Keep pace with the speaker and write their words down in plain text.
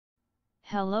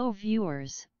Hello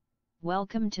viewers,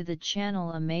 welcome to the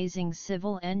channel Amazing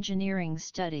Civil Engineering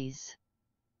Studies.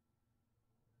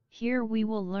 Here we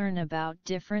will learn about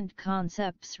different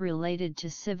concepts related to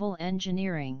civil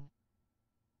engineering.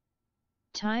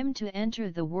 Time to enter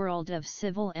the world of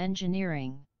civil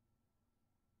engineering.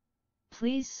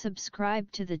 Please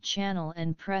subscribe to the channel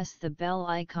and press the bell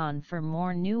icon for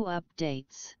more new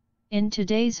updates. In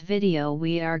today's video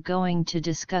we are going to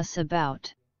discuss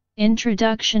about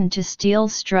Introduction to steel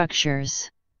structures.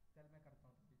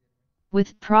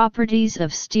 With properties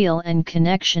of steel and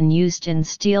connection used in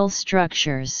steel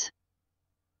structures.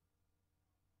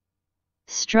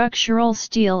 Structural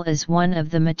steel is one of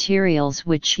the materials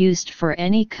which used for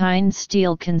any kind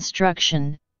steel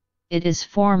construction. It is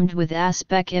formed with a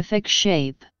specific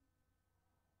shape.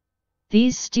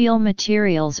 These steel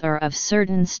materials are of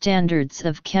certain standards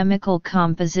of chemical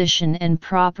composition and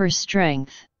proper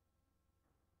strength.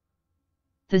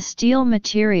 The steel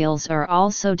materials are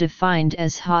also defined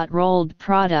as hot-rolled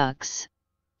products,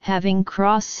 having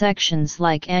cross-sections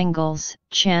like angles,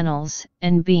 channels,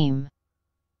 and beam.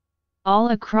 All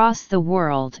across the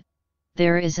world,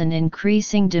 there is an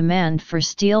increasing demand for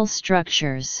steel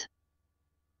structures.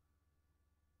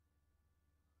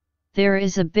 There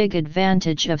is a big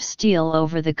advantage of steel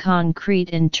over the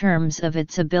concrete in terms of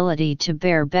its ability to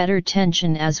bear better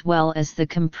tension as well as the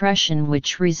compression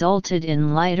which resulted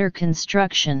in lighter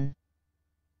construction.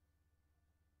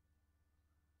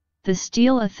 The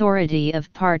Steel Authority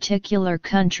of particular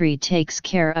country takes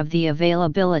care of the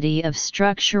availability of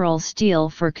structural steel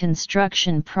for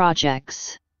construction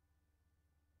projects.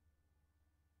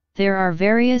 There are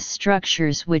various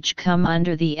structures which come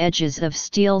under the edges of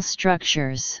steel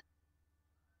structures.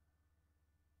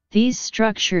 These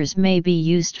structures may be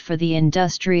used for the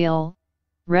industrial,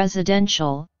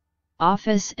 residential,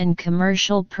 office and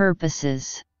commercial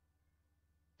purposes.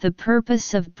 The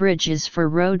purpose of bridges for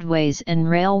roadways and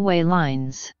railway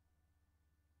lines.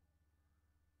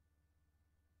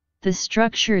 The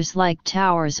structures like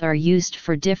towers are used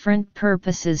for different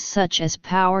purposes such as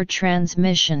power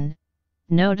transmission,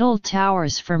 nodal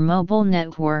towers for mobile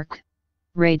network,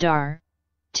 radar,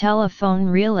 telephone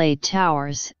relay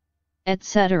towers,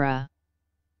 etc.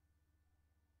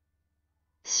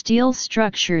 Steel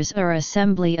structures are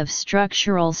assembly of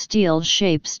structural steel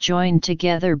shapes joined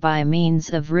together by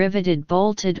means of riveted,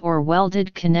 bolted or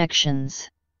welded connections.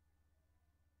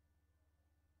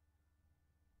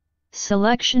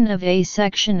 Selection of a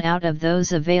section out of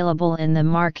those available in the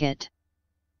market.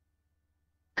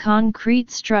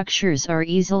 Concrete structures are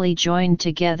easily joined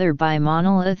together by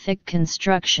monolithic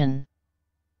construction.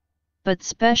 But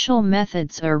special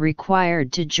methods are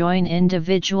required to join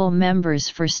individual members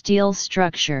for steel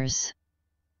structures.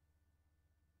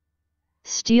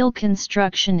 Steel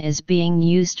construction is being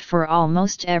used for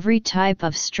almost every type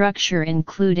of structure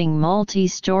including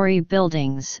multi-story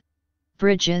buildings,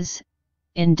 bridges,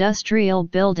 industrial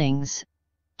buildings,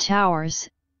 towers,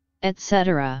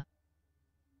 etc.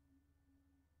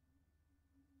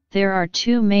 There are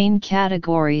two main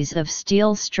categories of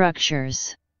steel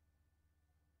structures.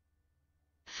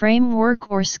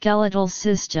 Framework or skeletal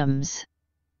systems.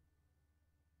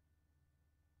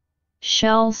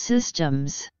 Shell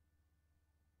systems.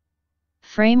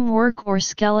 Framework or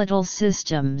skeletal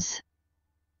systems.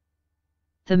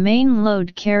 The main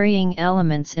load-carrying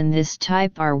elements in this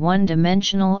type are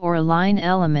one-dimensional or line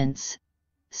elements,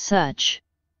 such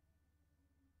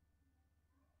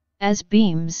as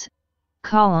beams,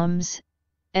 columns,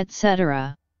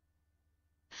 etc.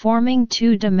 forming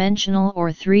two-dimensional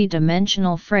or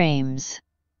three-dimensional frames.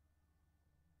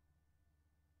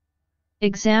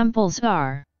 Examples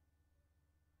are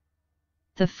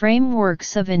the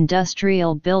frameworks of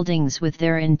industrial buildings with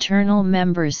their internal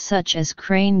members such as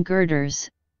crane girders,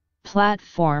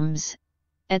 platforms,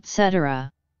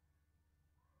 etc.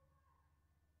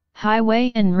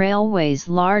 Highway and railways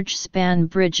large span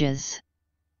bridges.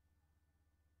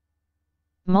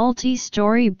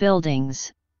 Multi-story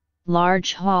buildings,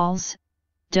 large halls,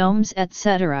 domes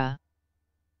etc.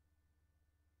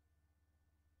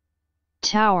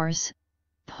 Towers,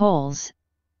 poles,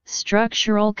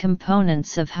 structural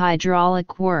components of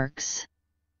hydraulic works.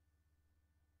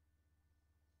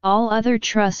 All other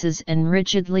trusses and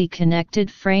rigidly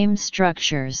connected frame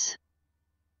structures.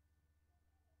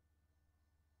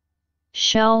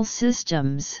 Shell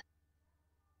systems.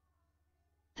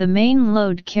 The main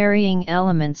load-carrying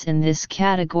elements in this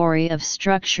category of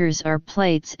structures are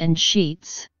plates and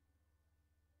sheets.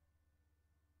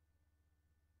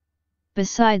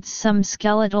 Besides some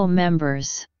skeletal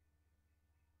members.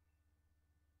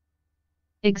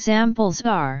 Examples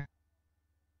are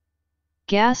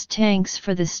Gas tanks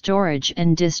for the storage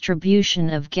and distribution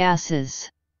of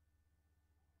gases.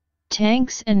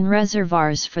 Tanks and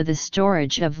reservoirs for the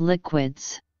storage of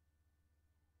liquids.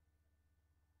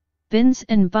 Bins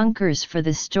and bunkers for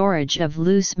the storage of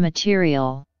loose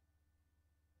material.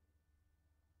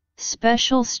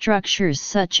 Special structures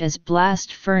such as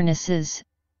blast furnaces,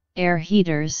 air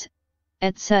heaters,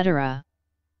 etc.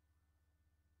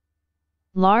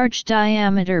 Large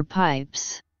diameter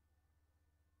pipes.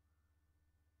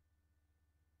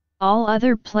 All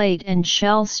other plate and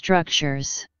shell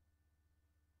structures.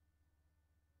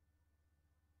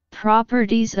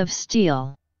 Properties of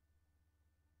steel.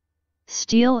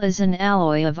 Steel is an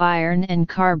alloy of iron and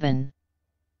carbon.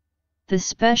 The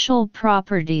special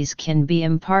properties can be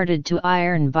imparted to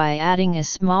iron by adding a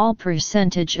small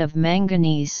percentage of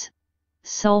manganese,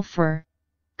 sulfur,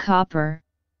 copper,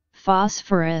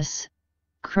 phosphorus,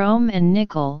 chrome and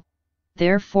nickel,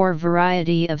 therefore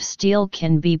variety of steel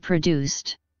can be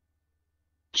produced.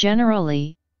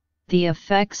 Generally, the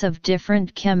effects of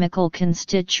different chemical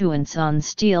constituents on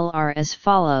steel are as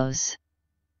follows.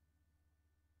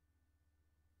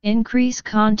 Increased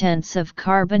contents of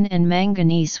carbon and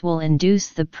manganese will induce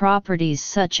the properties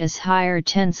such as higher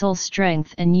tensile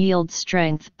strength and yield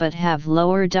strength but have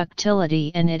lower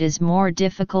ductility and it is more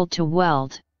difficult to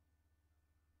weld.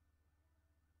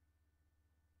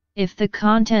 If the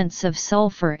contents of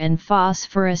sulfur and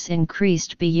phosphorus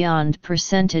increased beyond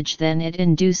percentage, then it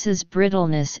induces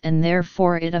brittleness and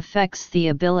therefore it affects the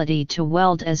ability to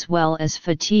weld as well as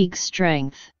fatigue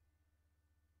strength.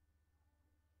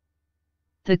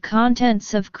 The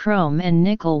contents of chrome and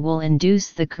nickel will induce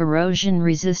the corrosion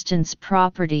resistance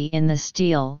property in the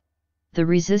steel. The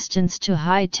resistance to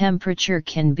high temperature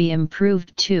can be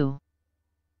improved too.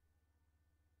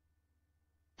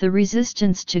 The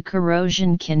resistance to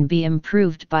corrosion can be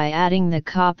improved by adding the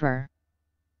copper.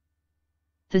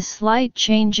 The slight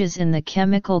changes in the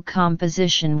chemical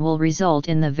composition will result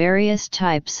in the various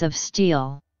types of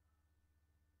steel.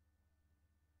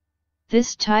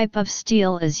 This type of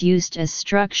steel is used as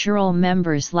structural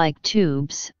members like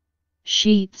tubes,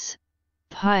 sheets,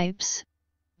 pipes,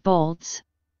 bolts,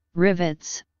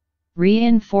 rivets,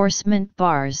 reinforcement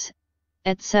bars,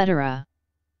 etc.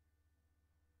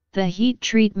 The heat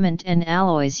treatment and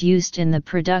alloys used in the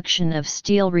production of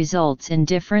steel results in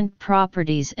different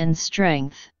properties and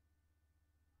strength.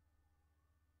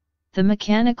 The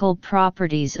mechanical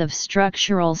properties of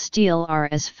structural steel are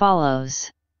as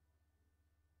follows.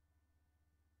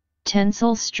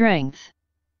 Tensile strength.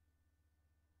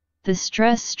 The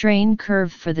stress-strain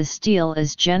curve for the steel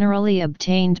is generally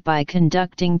obtained by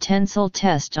conducting tensile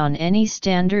test on any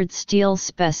standard steel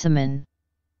specimen.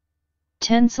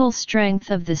 Tensile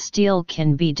strength of the steel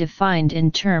can be defined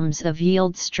in terms of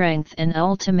yield strength and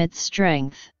ultimate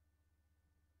strength.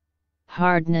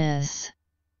 Hardness.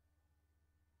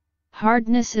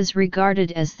 Hardness is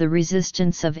regarded as the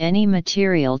resistance of any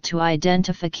material to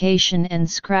identification and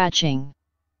scratching.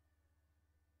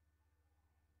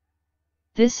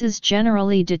 This is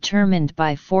generally determined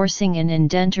by forcing an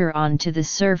indenter onto the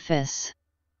surface.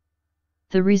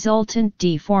 The resultant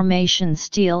deformation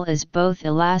steel is both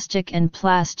elastic and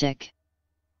plastic.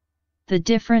 The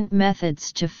different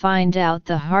methods to find out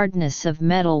the hardness of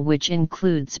metal, which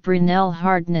includes Brinell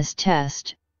hardness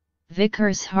test,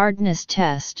 Vickers hardness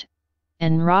test,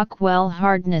 and Rockwell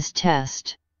hardness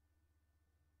test.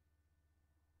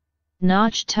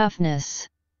 Notch toughness.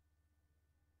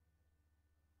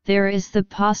 There is the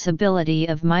possibility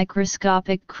of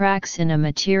microscopic cracks in a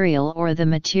material, or the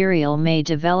material may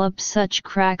develop such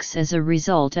cracks as a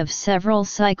result of several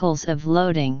cycles of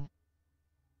loading.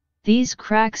 These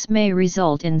cracks may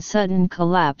result in sudden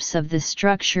collapse of the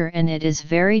structure and it is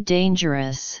very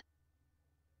dangerous.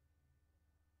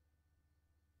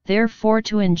 Therefore,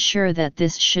 to ensure that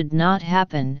this should not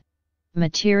happen,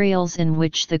 materials in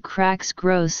which the cracks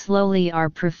grow slowly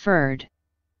are preferred.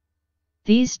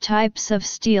 These types of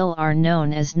steel are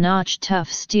known as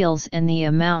notch-tough steels, and the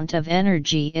amount of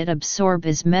energy it absorbs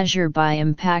is measured by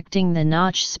impacting the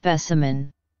notch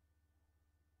specimen.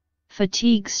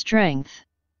 Fatigue strength.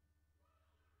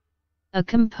 A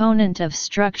component of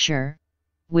structure,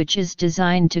 which is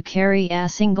designed to carry a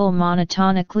single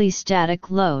monotonically static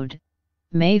load,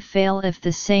 may fail if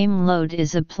the same load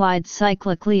is applied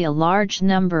cyclically a large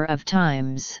number of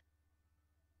times.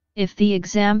 If the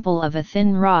example of a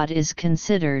thin rod is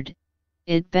considered,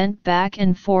 it bent back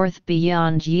and forth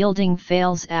beyond yielding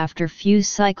fails after few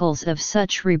cycles of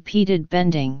such repeated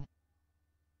bending.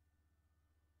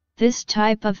 This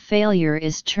type of failure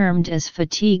is termed as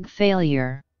fatigue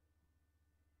failure.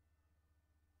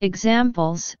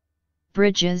 Examples: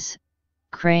 bridges,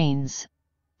 cranes,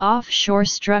 offshore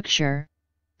structure,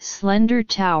 slender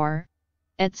tower,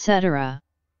 etc.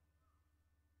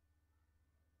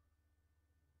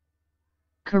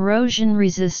 Corrosion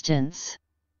resistance.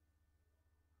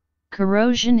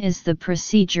 Corrosion is the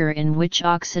procedure in which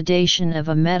oxidation of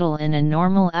a metal in a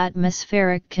normal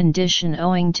atmospheric condition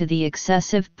owing to the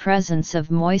excessive presence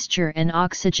of moisture and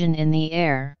oxygen in the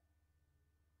air.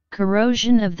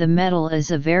 Corrosion of the metal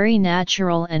is a very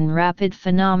natural and rapid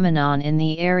phenomenon in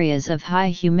the areas of high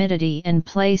humidity and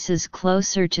places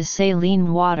closer to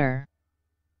saline water.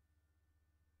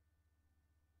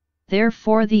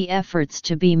 Therefore, the efforts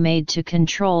to be made to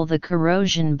control the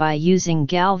corrosion by using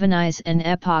galvanized and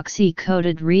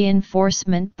epoxy-coated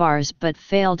reinforcement bars but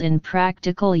failed in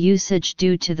practical usage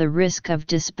due to the risk of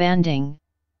disbanding,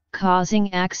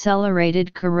 causing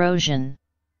accelerated corrosion.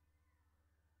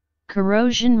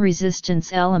 Corrosion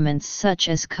resistance elements such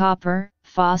as copper,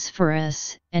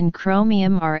 phosphorus, and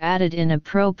chromium are added in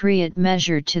appropriate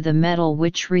measure to the metal,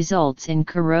 which results in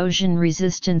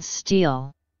corrosion-resistant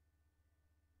steel.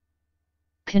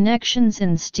 Connections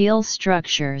in steel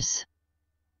structures.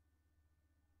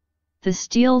 The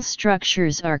steel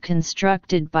structures are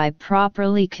constructed by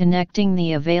properly connecting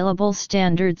the available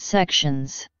standard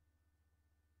sections.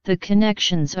 The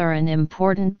connections are an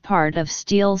important part of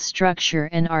steel structure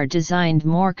and are designed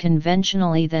more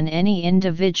conventionally than any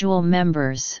individual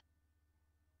members.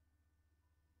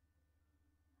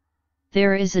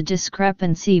 There is a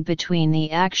discrepancy between the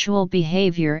actual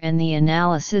behavior and the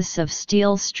analysis of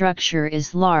steel structure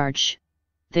is large,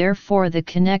 therefore the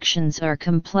connections are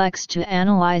complex to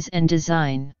analyze and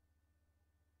design.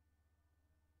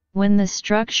 When the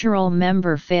structural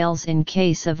member fails in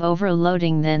case of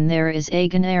overloading, then there is a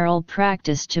general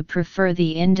practice to prefer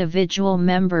the individual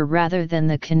member rather than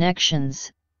the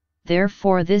connections,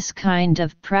 therefore this kind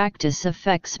of practice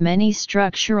affects many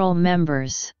structural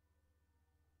members.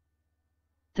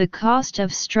 The cost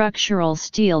of structural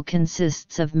steel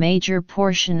consists of major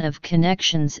portion of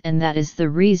connections, and that is the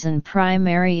reason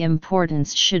primary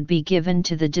importance should be given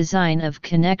to the design of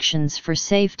connections for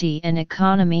safety and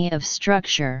economy of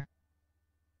structure.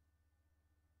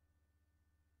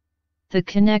 The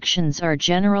connections are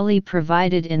generally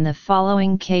provided in the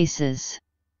following cases.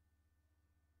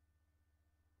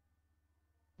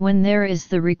 When there is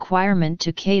the requirement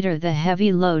to cater the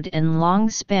heavy load and long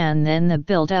span, then the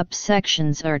build-up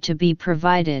sections are to be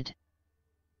provided.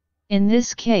 In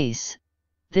this case,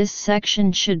 this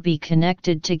section should be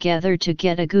connected together to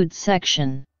get a good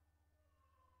section.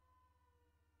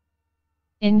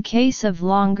 In case of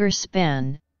longer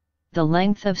span, the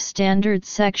length of standard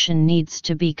section needs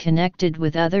to be connected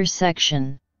with other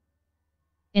section.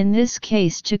 In this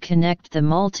case, to connect the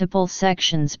multiple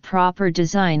sections, proper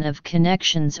design of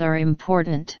connections are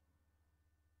important.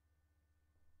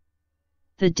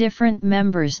 The different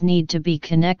members need to be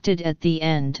connected at the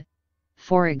end,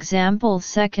 for example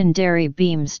secondary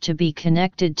beams to be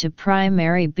connected to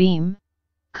primary beam,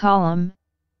 column,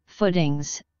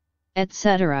 footings,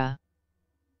 etc.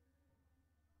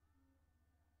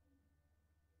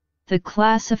 The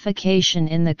classification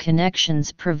in the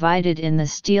connections provided in the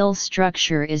steel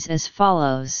structure is as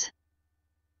follows.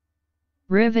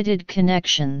 Riveted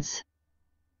connections,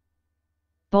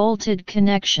 bolted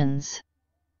connections,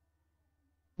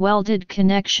 welded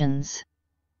connections,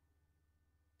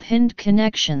 pinned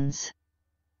connections,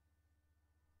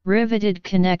 riveted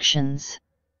connections.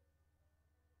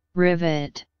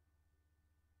 Rivet.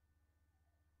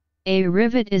 A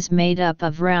rivet is made up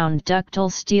of round ductile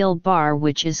steel bar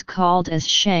which is called as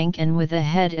shank and with a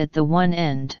head at the one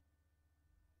end.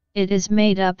 It is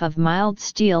made up of mild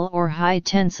steel or high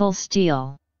tensile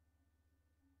steel.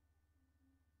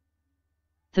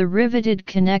 The riveted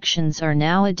connections are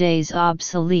nowadays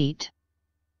obsolete.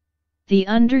 The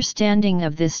understanding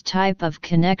of this type of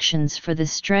connections for the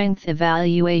strength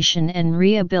evaluation and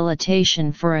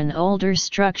rehabilitation for an older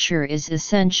structure is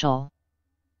essential.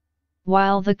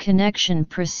 While the connection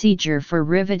procedure for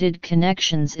riveted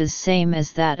connections is same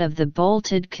as that of the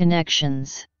bolted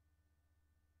connections.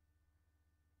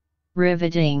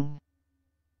 Riveting.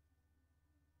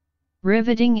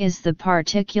 Riveting is the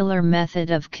particular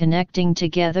method of connecting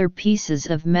together pieces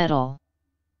of metal.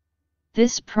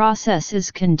 This process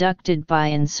is conducted by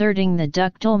inserting the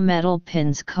ductile metal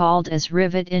pins called as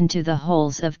rivet into the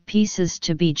holes of pieces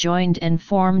to be joined and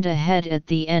formed a head at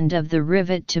the end of the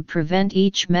rivet to prevent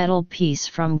each metal piece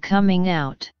from coming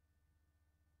out.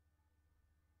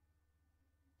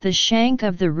 The shank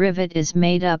of the rivet is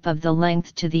made up of the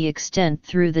length to the extent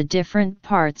through the different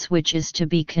parts which is to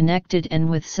be connected and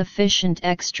with sufficient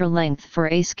extra length for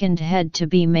a skinned head to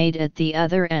be made at the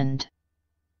other end.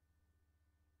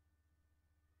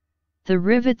 The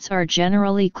rivets are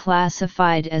generally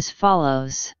classified as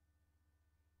follows.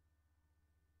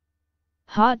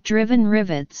 Hot-driven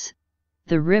rivets,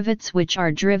 the rivets which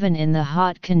are driven in the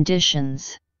hot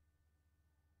conditions.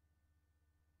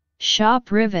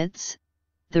 Shop rivets,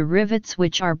 the rivets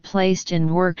which are placed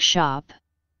in workshop.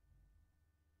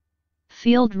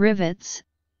 Field rivets,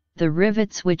 the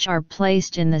rivets which are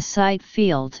placed in the site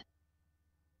field.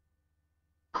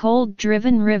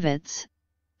 Cold-driven rivets,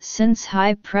 since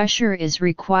high pressure is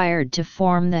required to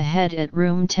form the head at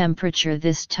room temperature,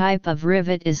 this type of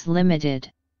rivet is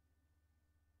limited.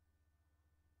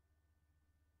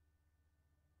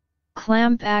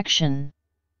 Clamp action.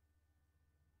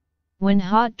 When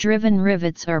hot-driven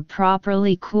rivets are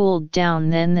properly cooled down,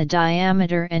 then the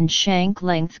diameter and shank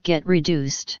length get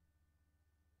reduced.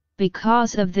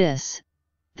 Because of this,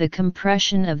 the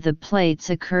compression of the plates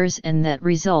occurs and that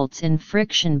results in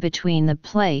friction between the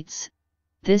plates.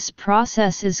 This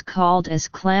process is called as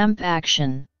clamp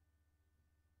action.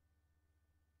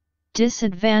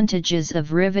 Disadvantages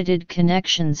of riveted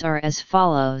connections are as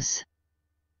follows.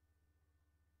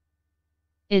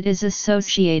 It is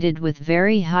associated with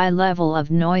very high level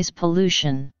of noise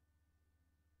pollution.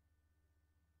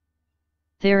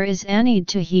 There is a need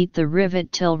to heat the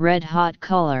rivet till red-hot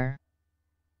color.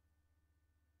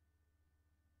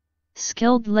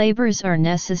 Skilled labors are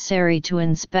necessary to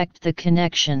inspect the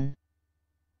connection.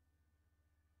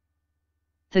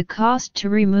 The cost to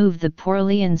remove the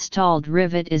poorly installed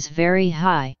rivet is very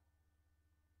high.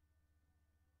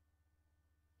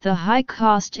 The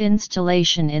high-cost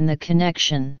installation in the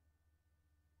connection.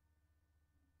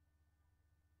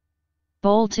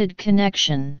 Bolted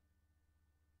connection.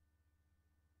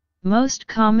 Most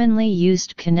commonly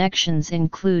used connections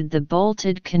include the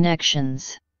bolted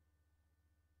connections.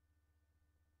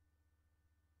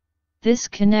 This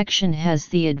connection has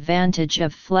the advantage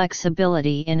of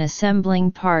flexibility in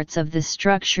assembling parts of the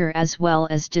structure as well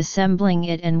as disassembling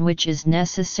it, and which is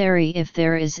necessary if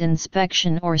there is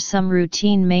inspection or some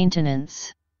routine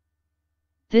maintenance.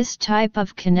 This type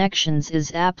of connections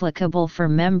is applicable for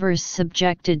members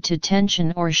subjected to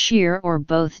tension or shear, or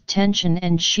both tension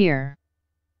and shear.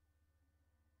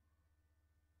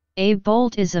 A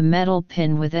bolt is a metal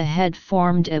pin with a head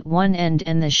formed at one end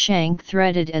and the shank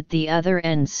threaded at the other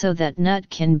end so that nut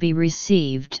can be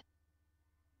received.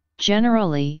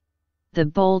 Generally, the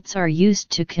bolts are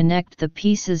used to connect the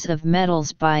pieces of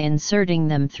metals by inserting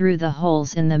them through the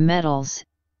holes in the metals.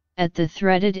 At the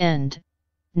threaded end,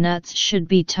 nuts should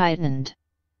be tightened.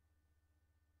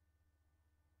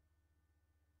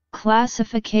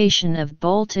 Classification of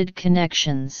bolted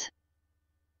connections.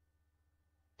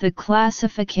 The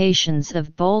classifications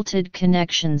of bolted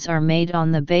connections are made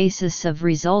on the basis of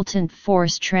resultant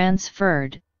force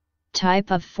transferred, type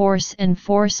of force and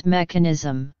force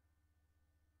mechanism.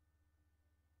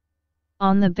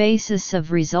 On the basis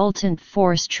of resultant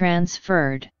force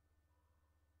transferred.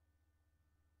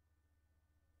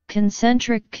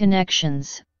 Concentric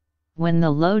connections. When the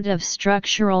load of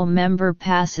structural member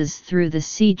passes through the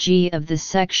CG of the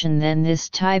section, then this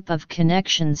type of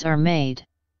connections are made.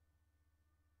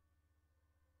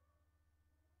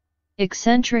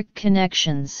 Eccentric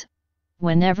connections,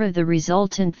 whenever the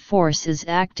resultant force is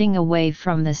acting away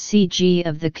from the CG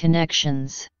of the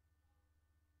connections.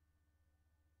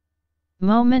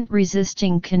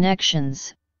 Moment-resisting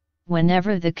connections,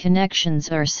 whenever the connections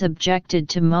are subjected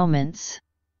to moments.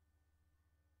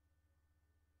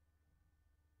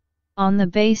 On the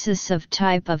basis of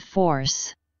type of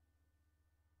force.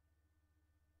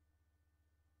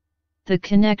 The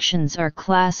connections are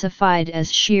classified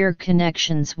as shear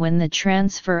connections when the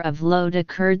transfer of load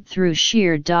occurred through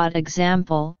shear.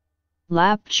 Example: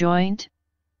 lap joint,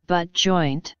 butt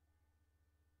joint.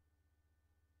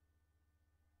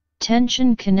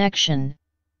 Tension connection,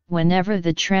 whenever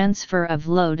the transfer of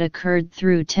load occurred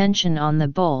through tension on the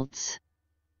bolts.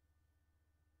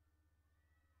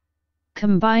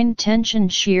 Combined tension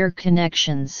shear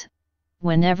connections,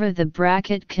 whenever the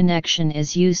bracket connection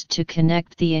is used to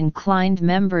connect the inclined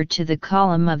member to the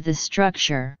column of the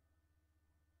structure.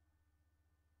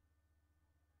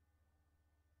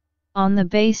 On the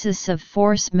basis of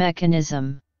force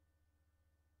mechanism.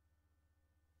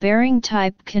 Bearing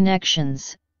type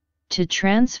connections, to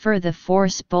transfer the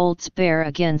force bolts bear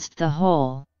against the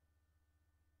hole.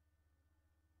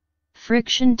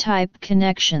 Friction type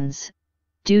connections.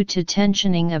 Due to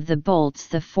tensioning of the bolts,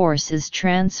 the force is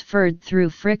transferred through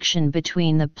friction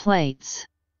between the plates.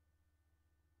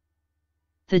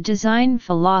 The design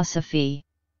philosophy.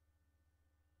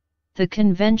 The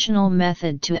conventional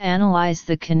method to analyze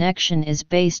the connection is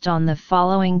based on the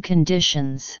following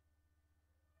conditions.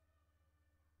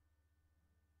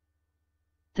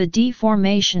 The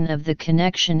deformation of the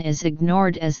connection is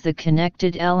ignored as the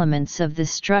connected elements of the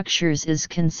structures is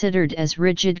considered as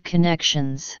rigid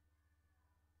connections.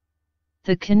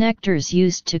 The connectors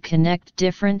used to connect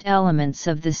different elements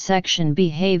of the section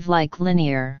behave like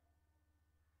linear,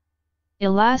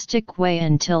 elastic way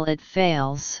until it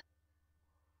fails.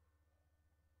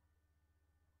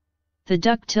 The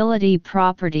ductility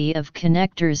property of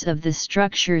connectors of the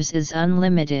structures is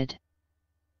unlimited.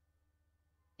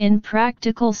 In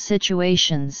practical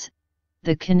situations,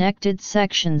 the connected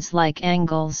sections like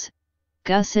angles,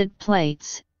 gusset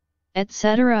plates,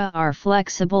 etc. are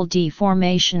flexible.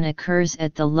 Deformation occurs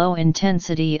at the low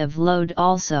intensity of load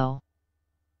also.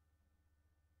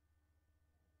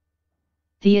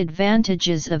 The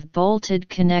advantages of bolted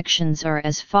connections are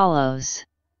as follows.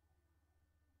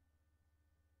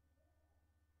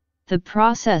 The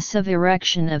process of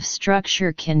erection of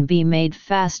structure can be made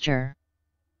faster.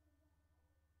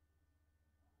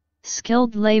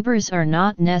 Skilled labors are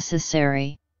not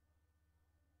necessary.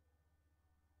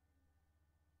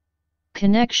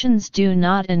 Connections do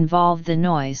not involve the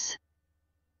noise.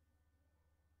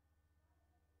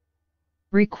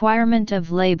 Requirement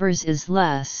of labors is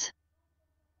less.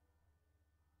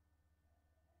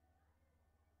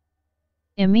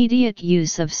 Immediate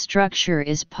use of structure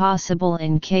is possible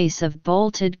in case of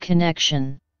bolted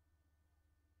connection.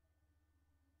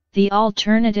 The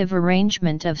alternative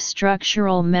arrangement of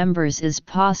structural members is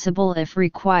possible if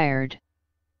required.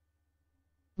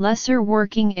 Lesser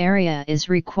working area is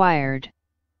required.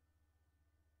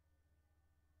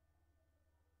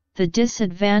 The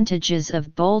disadvantages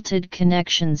of bolted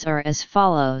connections are as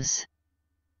follows.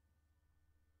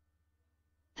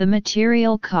 The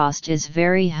material cost is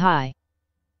very high.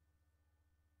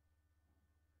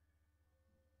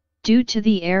 Due to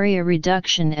the area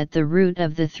reduction at the root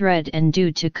of the thread and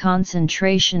due to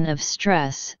concentration of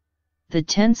stress, the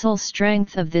tensile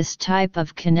strength of this type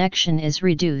of connection is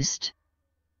reduced.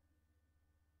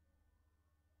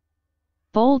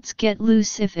 Bolts get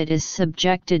loose if it is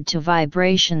subjected to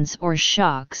vibrations or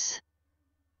shocks.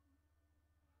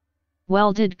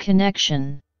 Welded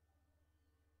connection.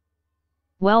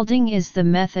 Welding is the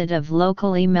method of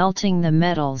locally melting the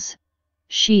metals,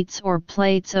 sheets or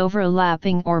plates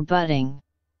overlapping or butting.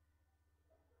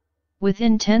 With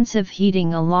intensive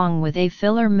heating along with a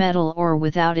filler metal or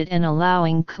without it and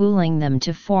allowing cooling them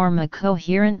to form a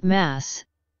coherent mass,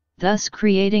 thus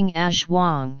creating a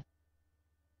zhuang.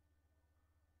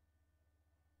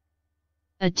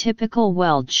 A typical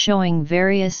weld showing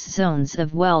various zones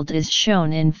of weld is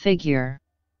shown in figure.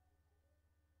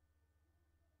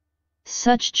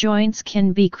 Such joints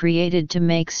can be created to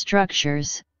make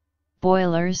structures,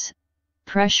 boilers,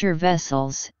 pressure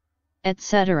vessels,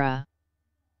 etc.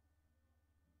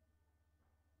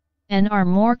 and are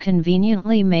more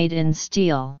conveniently made in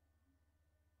steel.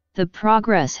 The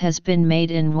progress has been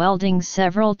made in welding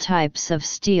several types of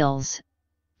steels,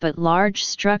 but large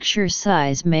structure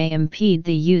size may impede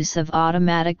the use of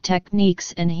automatic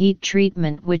techniques and heat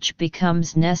treatment, which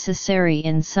becomes necessary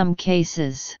in some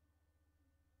cases.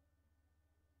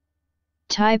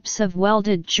 Types of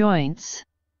welded joints.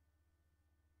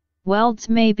 Welds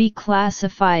may be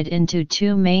classified into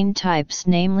two main types,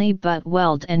 namely butt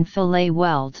weld and fillet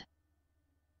weld.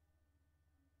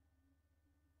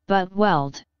 Butt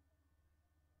weld.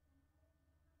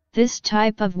 This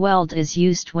type of weld is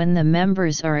used when the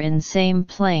members are in same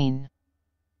plane.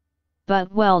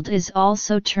 Butt weld is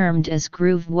also termed as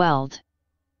groove weld.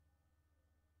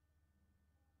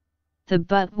 The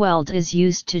butt weld is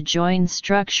used to join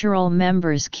structural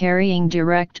members carrying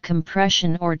direct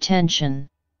compression or tension.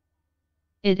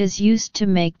 It is used to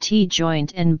make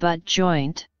T-joint and butt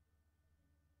joint.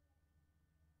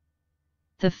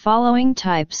 The following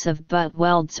types of butt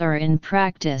welds are in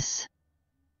practice.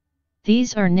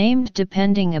 These are named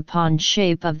depending upon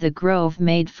shape of the groove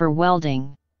made for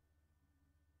welding.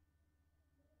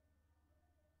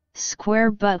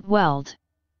 Square butt weld.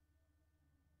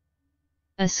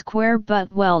 A square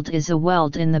butt weld is a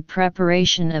weld in the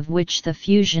preparation of which the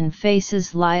fusion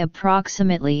faces lie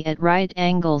approximately at right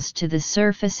angles to the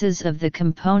surfaces of the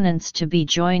components to be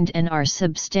joined and are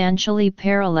substantially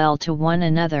parallel to one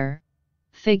another.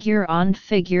 Figure on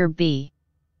Figure B.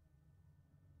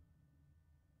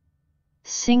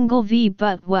 Single V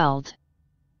butt weld.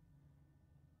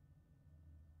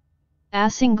 A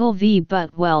single V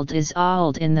butt weld is a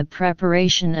weld in the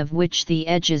preparation of which the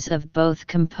edges of both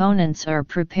components are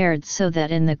prepared so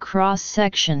that in the cross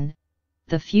section,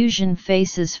 the fusion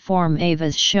faces form a V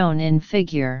as shown in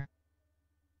figure.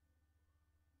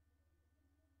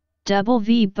 Double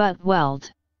V butt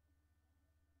weld.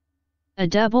 A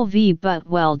double V-butt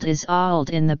weld is AWLed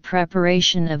in the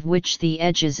preparation of which the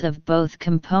edges of both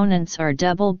components are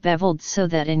double beveled so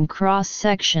that in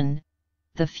cross-section,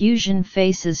 the fusion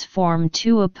faces form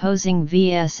two opposing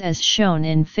V's as shown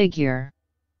in figure.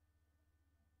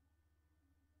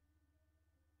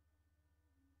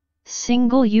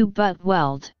 Single U-butt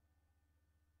weld.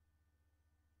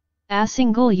 A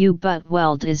single U-butt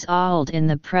weld is AWLed in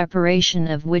the preparation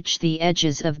of which the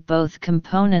edges of both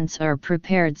components are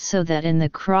prepared so that in the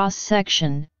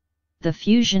cross-section, the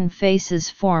fusion faces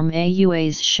form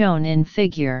AUAs shown in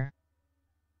figure.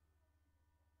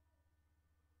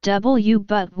 Double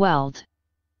U-butt weld.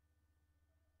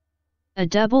 A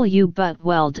double U-butt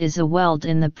weld is a weld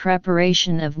in the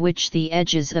preparation of which the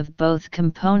edges of both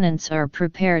components are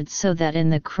prepared so that in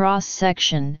the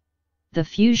cross-section, the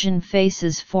fusion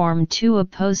faces form two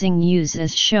opposing U's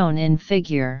as shown in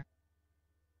figure.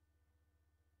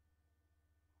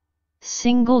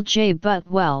 Single J-butt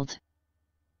weld.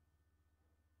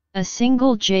 A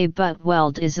single J-butt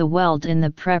weld is a weld in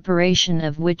the preparation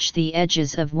of which the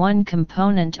edges of one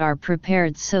component are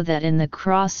prepared so that in the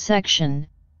cross-section,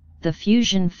 the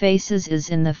fusion faces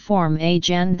is in the form AJ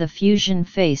and the fusion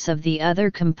face of the other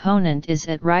component is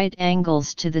at right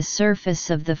angles to the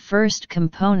surface of the first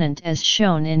component as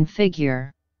shown in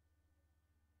figure.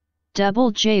 Double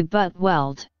J-butt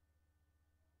weld.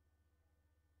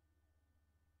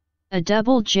 A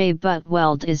double J-butt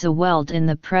weld is a weld in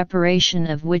the preparation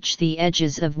of which the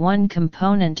edges of one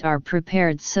component are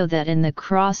prepared so that in the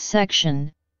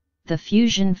cross-section, the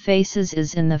fusion faces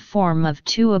is in the form of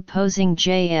two opposing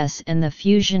JS and the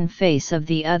fusion face of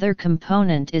the other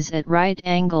component is at right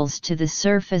angles to the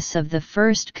surface of the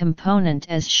first component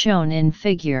as shown in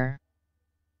figure.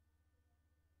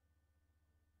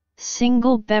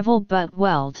 Single bevel butt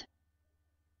weld.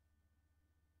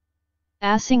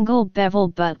 A single bevel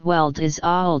butt weld is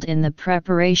AWLed in the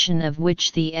preparation of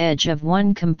which the edge of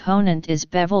one component is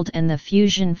beveled and the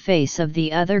fusion face of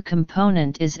the other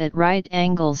component is at right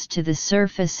angles to the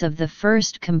surface of the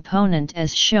first component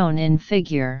as shown in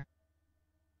figure.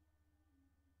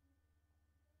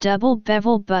 Double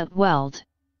bevel butt weld.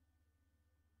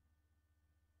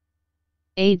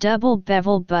 A double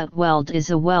bevel butt weld is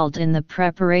a weld in the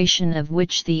preparation of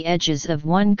which the edges of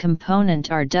one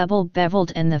component are double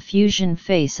beveled and the fusion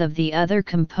face of the other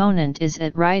component is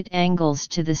at right angles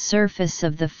to the surface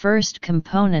of the first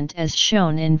component as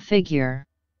shown in figure.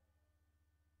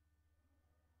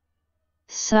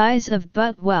 Size of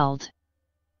butt weld.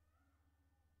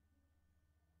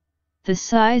 The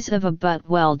size of a butt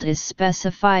weld is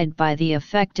specified by the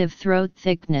effective throat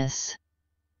thickness.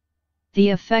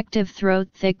 The effective throat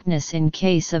thickness in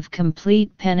case of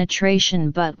complete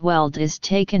penetration butt weld is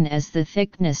taken as the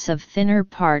thickness of thinner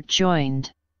part joined.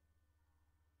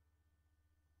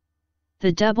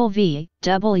 The double V,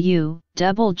 double U,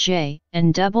 double J,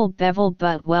 and double bevel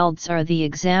butt welds are the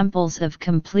examples of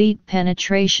complete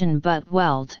penetration butt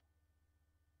weld.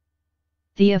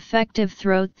 The effective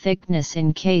throat thickness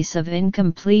in case of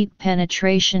incomplete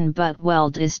penetration butt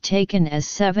weld is taken as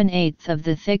 7/8 of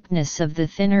the thickness of the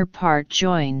thinner part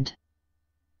joined.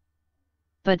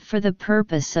 But for the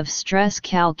purpose of stress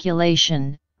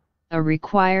calculation, a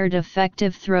required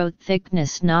effective throat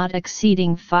thickness not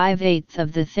exceeding 5/8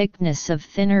 of the thickness of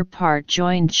thinner part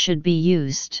joined should be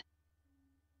used.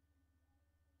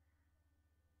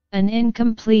 An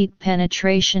incomplete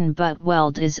penetration butt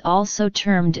weld is also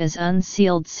termed as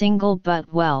unsealed single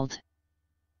butt weld.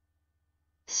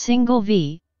 Single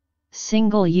V,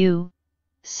 single U,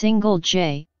 single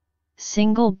J,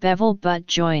 single bevel butt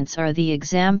joints are the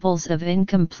examples of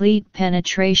incomplete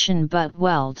penetration butt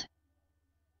weld.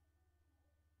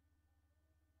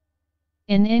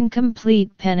 In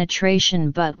incomplete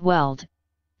penetration butt weld,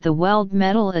 the weld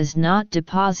metal is not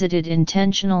deposited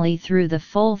intentionally through the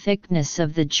full thickness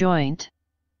of the joint.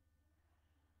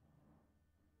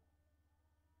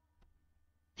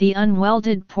 The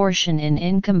unwelded portion in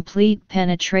incomplete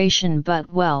penetration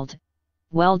butt weld,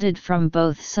 welded from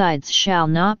both sides, shall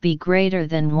not be greater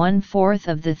than 1/4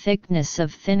 of the thickness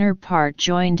of thinner part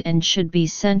joined and should be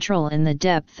central in the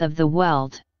depth of the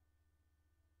weld.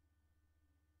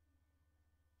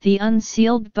 The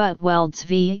unsealed butt welds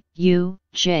V, U,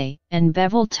 J, and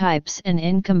bevel types and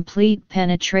incomplete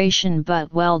penetration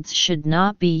butt welds should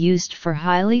not be used for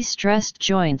highly stressed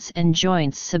joints and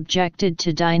joints subjected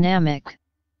to dynamic,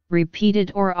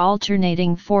 repeated or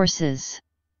alternating forces.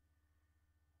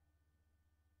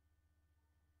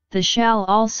 They shall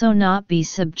also not be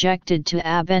subjected to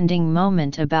a bending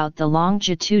moment about the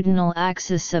longitudinal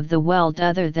axis of the weld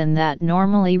other than that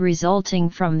normally resulting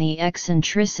from the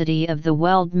eccentricity of the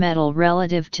weld metal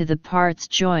relative to the parts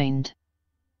joined.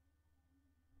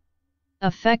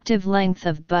 Effective length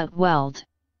of butt weld.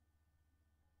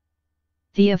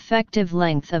 The effective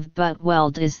length of butt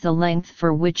weld is the length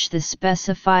for which the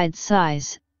specified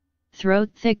size, throat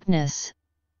thickness,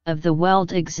 of the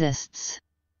weld exists.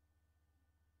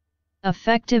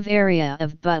 Effective area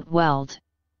of butt weld.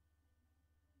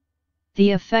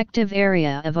 The effective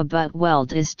area of a butt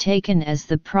weld is taken as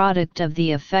the product of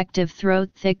the effective throat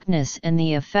thickness and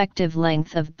the effective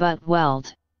length of butt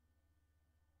weld.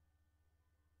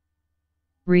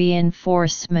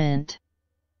 Reinforcement.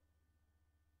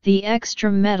 The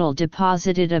extra metal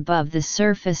deposited above the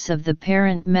surface of the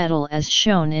parent metal as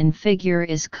shown in figure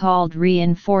is called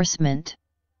reinforcement.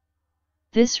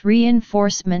 This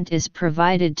reinforcement is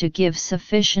provided to give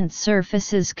sufficient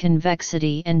surfaces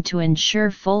convexity and to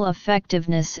ensure full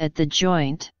effectiveness at the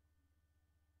joint.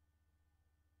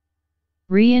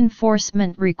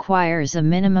 Reinforcement requires a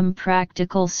minimum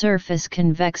practical surface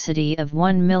convexity of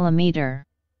 1 mm.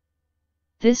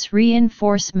 This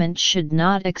reinforcement should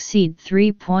not exceed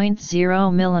 3.0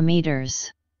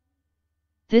 mm.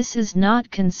 This is not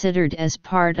considered as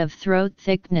part of throat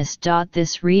thickness.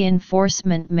 This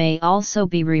reinforcement may also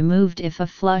be removed if a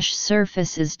flush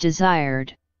surface is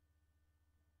desired.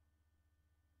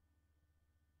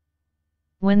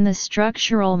 When the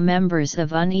structural members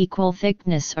of unequal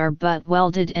thickness are butt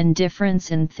welded and difference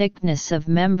in thickness of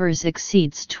members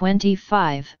exceeds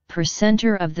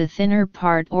 25% of the thinner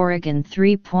part, Oregon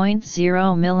 3.0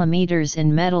 mm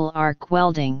in metal arc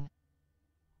welding,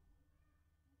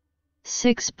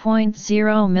 6.0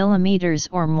 mm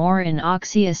or more in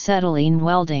oxyacetylene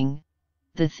welding,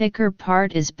 the thicker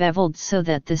part is beveled so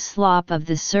that the slope of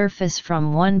the surface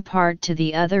from one part to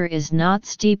the other is not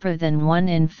steeper than 1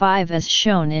 in 5 as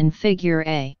shown in figure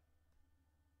A.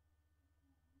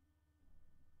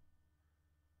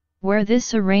 Where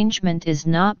this arrangement is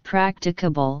not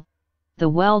practicable, the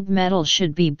weld metal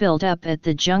should be built up at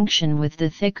the junction with the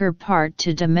thicker part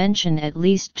to dimension at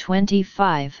least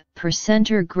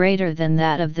 25% or greater than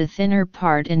that of the thinner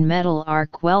part in metal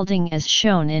arc welding as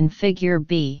shown in figure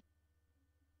B.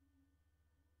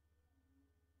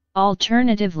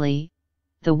 Alternatively,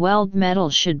 the weld metal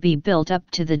should be built up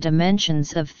to the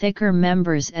dimensions of thicker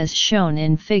members as shown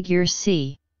in figure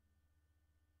C.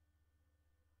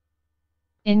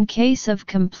 In case of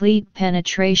complete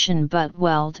penetration butt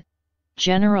weld,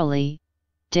 generally,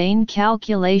 Dehn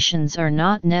calculations are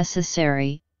not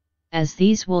necessary, as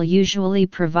these will usually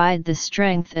provide the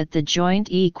strength at the joint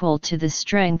equal to the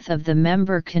strength of the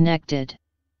member connected.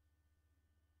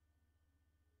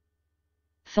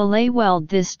 Fillet weld.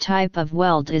 This type of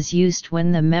weld is used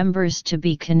when the members to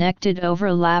be connected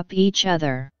overlap each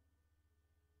other.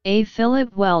 A fillet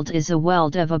weld is a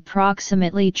weld of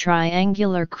approximately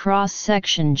triangular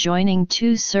cross-section joining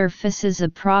two surfaces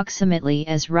approximately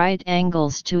as right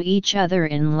angles to each other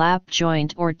in lap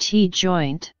joint or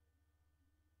T-joint.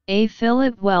 A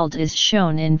fillet weld is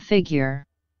shown in figure.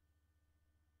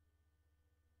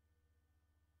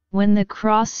 When the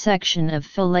cross-section of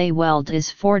fillet weld is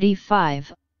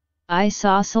 45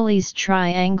 isosceles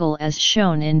triangle as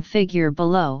shown in figure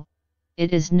below,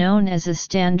 it is known as a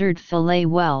standard fillet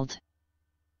weld.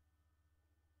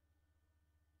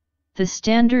 The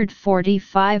standard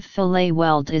 45 fillet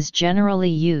weld is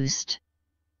generally used.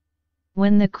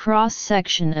 When the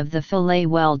cross-section of the fillet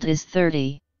weld is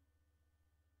 30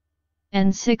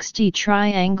 and 60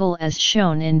 triangle as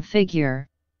shown in figure,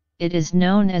 it is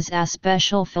known as a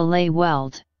special fillet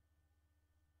weld.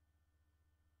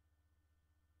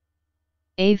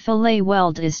 A fillet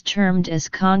weld is termed as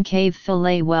concave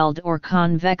fillet weld or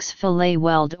convex fillet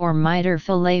weld or miter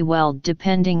fillet weld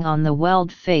depending on the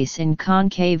weld face in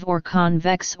concave or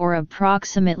convex or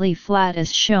approximately flat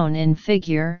as shown in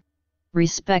figure,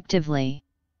 respectively.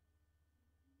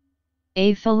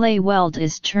 A fillet weld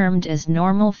is termed as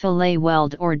normal fillet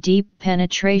weld or deep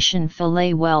penetration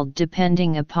fillet weld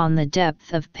depending upon the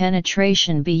depth of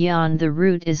penetration beyond the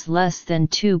root is less than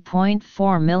 2.4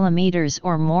 mm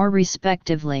or more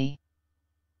respectively.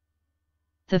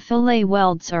 The fillet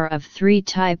welds are of three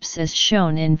types as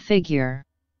shown in figure.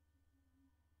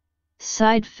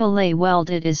 Side fillet weld.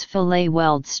 It is fillet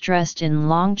weld stressed in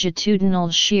longitudinal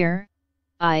shear,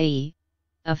 i.e.,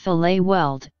 a fillet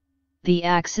weld, the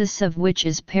axis of which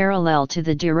is parallel to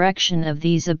the direction of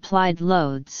these applied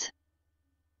loads.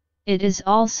 It is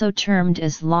also termed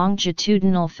as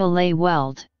longitudinal fillet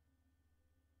weld.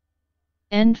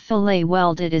 End fillet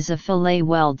weld. It is a fillet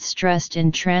weld stressed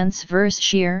in transverse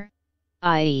shear,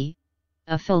 i.e.,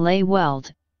 a fillet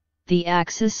weld, the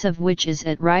axis of which is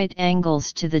at right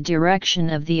angles to the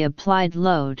direction of the applied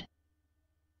load.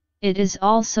 It is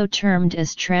also termed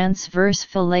as transverse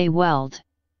fillet weld.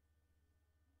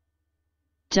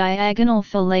 Diagonal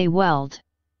fillet weld.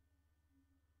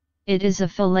 It is a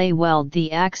fillet weld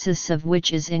the axis of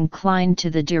which is inclined to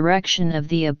the direction of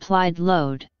the applied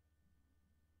load.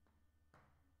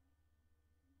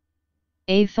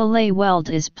 A fillet weld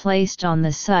is placed on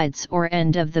the sides or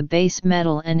end of the base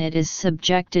metal and it is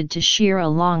subjected to shear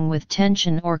along with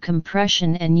tension or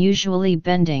compression and usually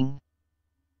bending.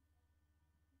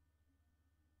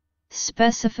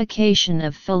 Specification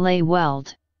of fillet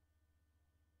weld.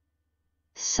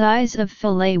 Size of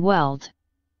fillet weld.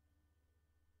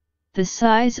 The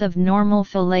size of normal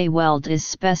fillet weld is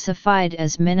specified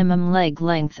as minimum leg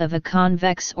length of a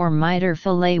convex or miter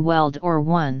fillet weld or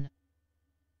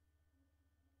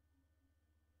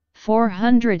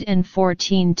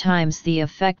 1/414 times the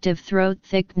effective throat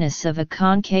thickness of a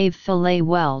concave fillet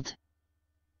weld.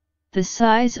 The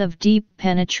size of deep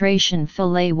penetration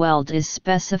fillet weld is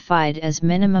specified as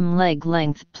minimum leg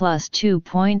length plus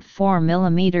 2.4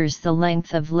 mm. The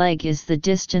length of leg is the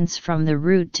distance from the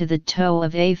root to the toe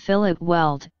of a fillet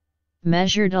weld,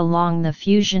 measured along the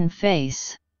fusion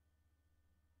face.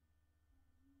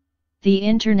 The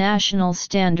International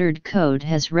Standard Code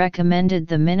has recommended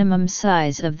the minimum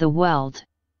size of the weld.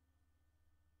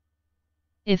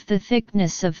 If the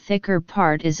thickness of thicker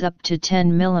part is up to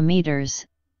 10 mm,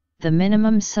 the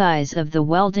minimum size of the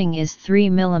welding is 3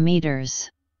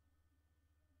 mm.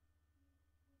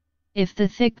 If the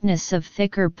thickness of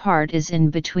thicker part is in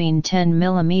between 10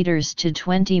 mm to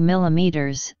 20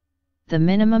 mm, the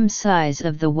minimum size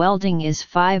of the welding is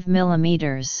 5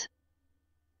 mm.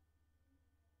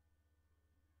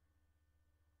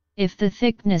 If the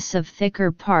thickness of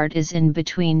thicker part is in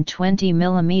between 20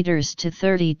 mm to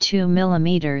 32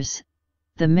 mm,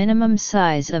 the minimum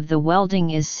size of the welding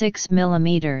is 6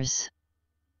 mm.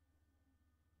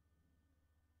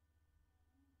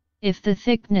 If the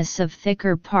thickness of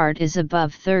thicker part is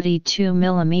above 32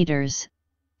 mm,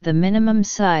 the minimum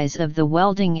size of the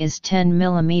welding is 10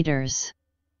 mm.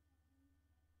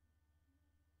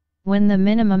 When the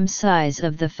minimum size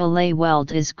of the fillet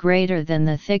weld is greater than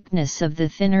the thickness of the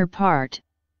thinner part,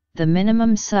 the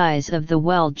minimum size of the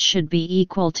weld should be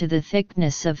equal to the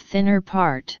thickness of thinner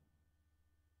part.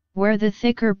 Where the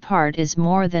thicker part is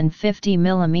more than 50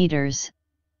 mm,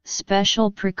 special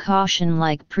precaution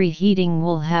like preheating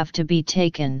will have to be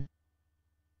taken.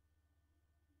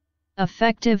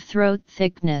 Effective throat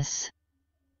thickness.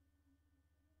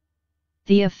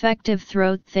 The effective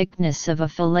throat thickness of a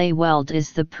fillet weld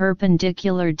is the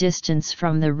perpendicular distance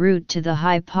from the root to the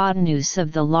hypotenuse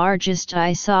of the largest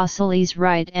isosceles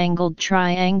right-angled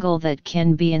triangle that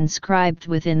can be inscribed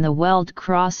within the weld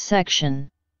cross-section.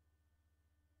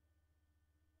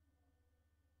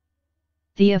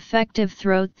 The effective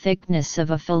throat thickness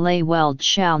of a fillet weld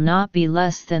shall not be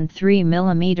less than 3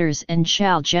 mm and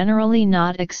shall generally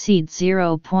not exceed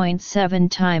 0.7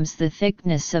 times the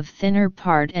thickness of thinner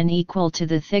part and equal to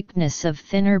the thickness of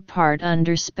thinner part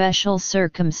under special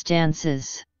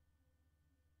circumstances.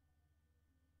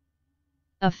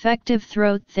 Effective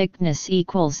throat thickness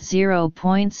equals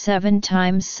 0.7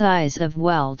 times size of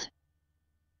weld.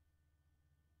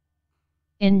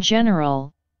 In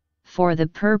general, for the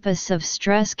purpose of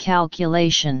stress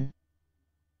calculation,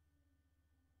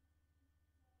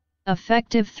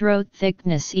 effective throat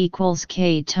thickness equals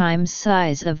K times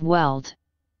size of weld,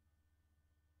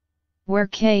 where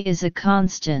K is a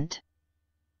constant.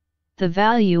 The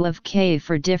value of K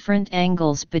for different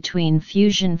angles between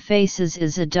fusion faces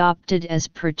is adopted as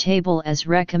per table as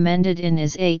recommended in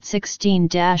IS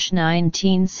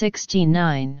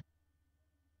 816-1969.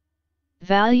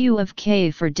 Value of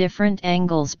K for different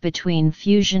angles between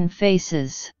fusion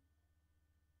faces.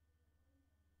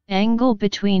 Angle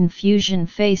between fusion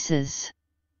faces.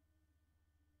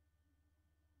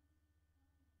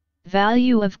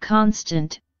 Value of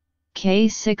constant, K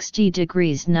 60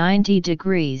 degrees 90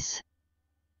 degrees.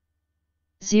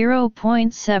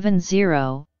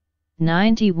 0.70,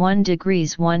 91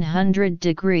 degrees 100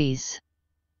 degrees.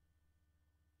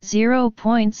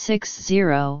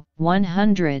 0.60,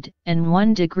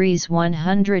 101 degrees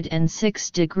 106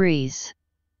 degrees.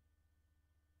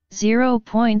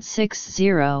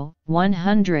 0.60,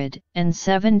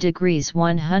 107 degrees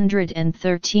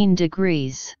 113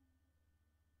 degrees.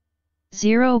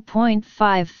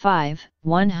 0.55,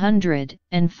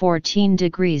 114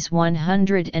 degrees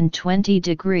 120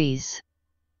 degrees.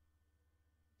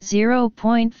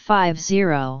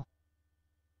 0.50.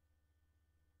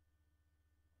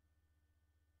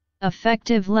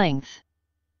 Effective length.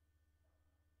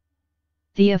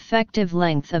 The effective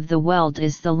length of the weld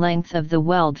is the length of the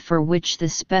weld for which the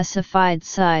specified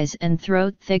size and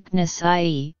throat thickness,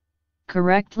 i.e.,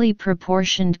 correctly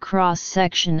proportioned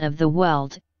cross-section of the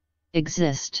weld,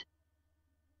 exist.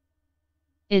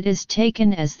 It is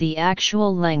taken as the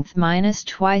actual length minus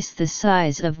twice the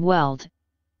size of weld,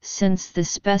 since the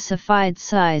specified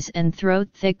size and throat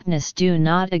thickness do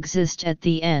not exist at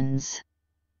the ends.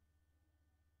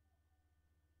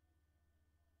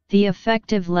 The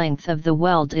effective length of the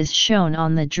weld is shown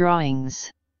on the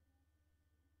drawings.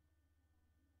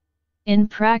 In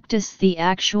practice, the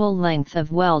actual length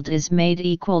of weld is made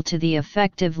equal to the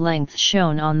effective length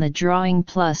shown on the drawing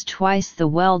plus twice the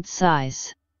weld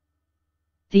size.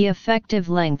 The effective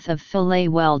length of fillet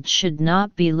weld should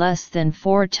not be less than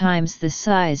 4 times the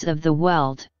size of the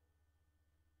weld.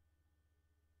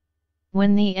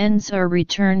 When the ends are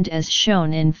returned as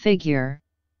shown in figure,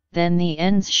 then the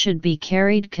ends should be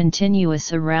carried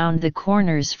continuous around the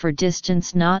corners for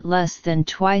distance not less than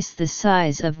twice the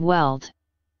size of weld.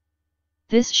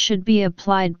 This should be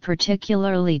applied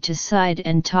particularly to side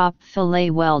and top fillet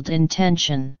weld in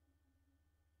tension.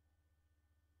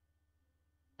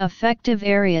 Effective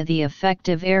area. The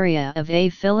effective area of a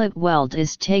fillet weld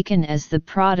is taken as the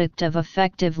product of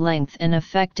effective length and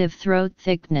effective throat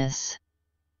thickness.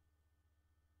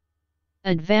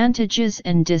 Advantages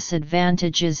and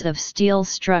disadvantages of steel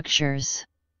structures.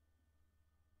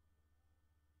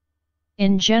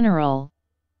 In general,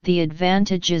 the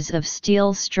advantages of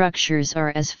steel structures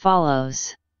are as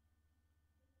follows.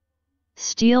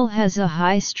 Steel has a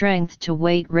high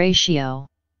strength-to-weight ratio.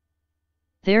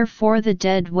 Therefore, the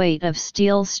dead weight of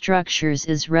steel structures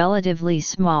is relatively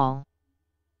small.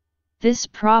 This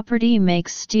property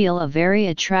makes steel a very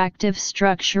attractive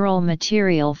structural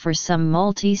material for some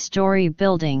multi-story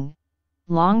building,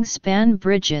 long-span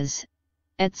bridges,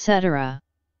 etc.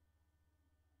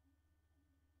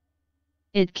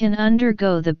 It can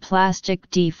undergo the plastic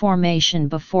deformation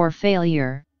before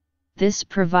failure. This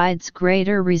provides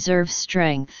greater reserve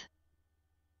strength.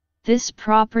 This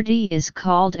property is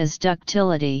called as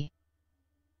ductility.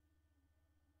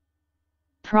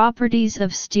 Properties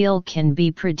of steel can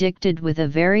be predicted with a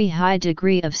very high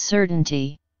degree of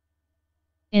certainty.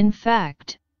 In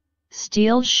fact,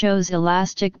 steel shows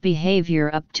elastic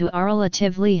behavior up to a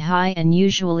relatively high and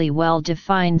usually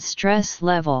well-defined stress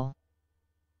level.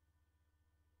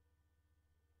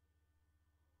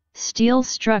 Steel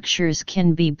structures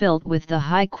can be built with the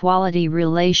high-quality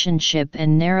relationship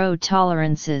and narrow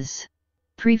tolerances.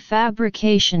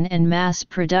 Prefabrication and mass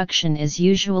production is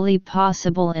usually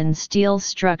possible in steel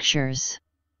structures.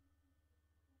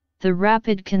 The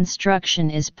rapid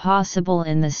construction is possible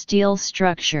in the steel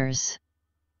structures.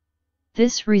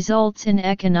 This results in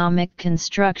economic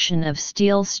construction of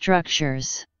steel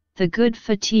structures. The good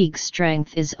fatigue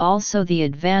strength is also the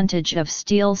advantage of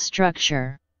steel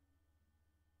structure.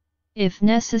 If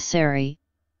necessary,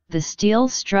 the steel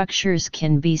structures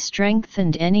can be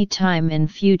strengthened any time in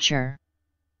future.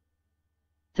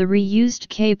 The reused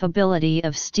capability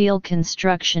of steel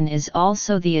construction is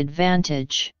also the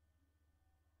advantage.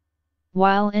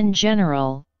 While in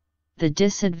general, the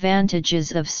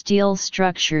disadvantages of steel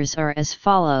structures are as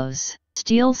follows.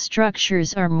 Steel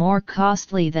structures are more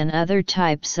costly than other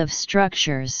types of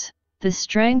structures. The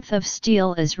strength of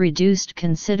steel is reduced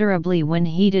considerably when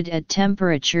heated at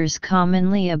temperatures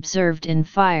commonly observed in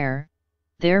fire,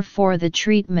 therefore the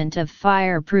treatment of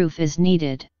fireproof is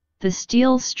needed. The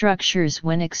steel structures,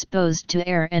 when exposed to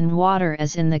air and water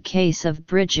as in the case of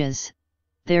bridges,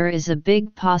 there is a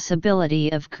big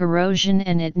possibility of corrosion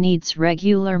and it needs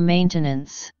regular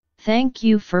maintenance. Thank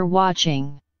you for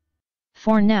watching.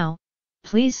 For now,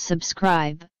 please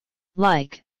subscribe,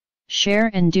 like,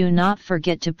 share and do not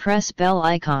forget to press bell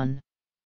icon.